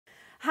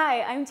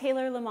Hi, I'm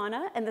Taylor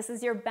Lamanna, and this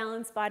is your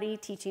Balanced Body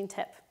teaching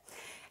tip.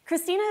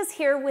 Christina is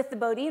here with the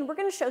Bodhi, and we're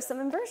going to show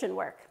some inversion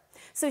work.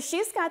 So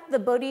she's got the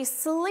Bodhi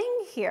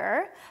sling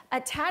here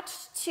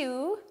attached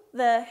to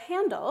the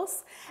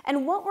handles,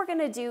 and what we're going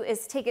to do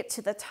is take it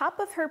to the top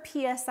of her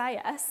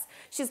PSIS.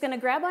 She's going to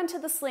grab onto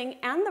the sling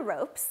and the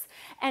ropes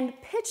and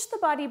pitch the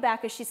body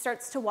back as she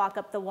starts to walk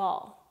up the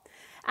wall.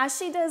 As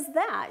she does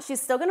that,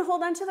 she's still going to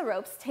hold onto the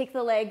ropes, take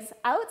the legs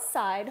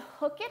outside,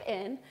 hook it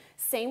in,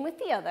 same with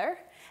the other,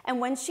 and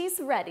when she's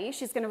ready,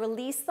 she's going to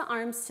release the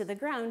arms to the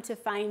ground to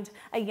find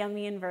a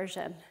yummy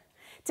inversion.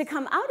 To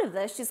come out of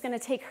this, she's going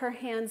to take her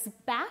hands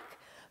back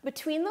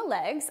between the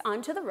legs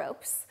onto the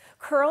ropes,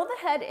 curl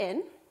the head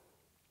in,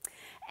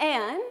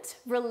 and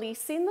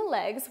releasing the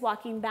legs,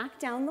 walking back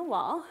down the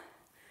wall,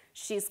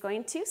 she's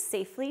going to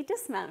safely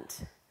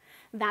dismount.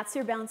 That's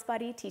your Balanced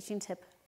Body teaching tip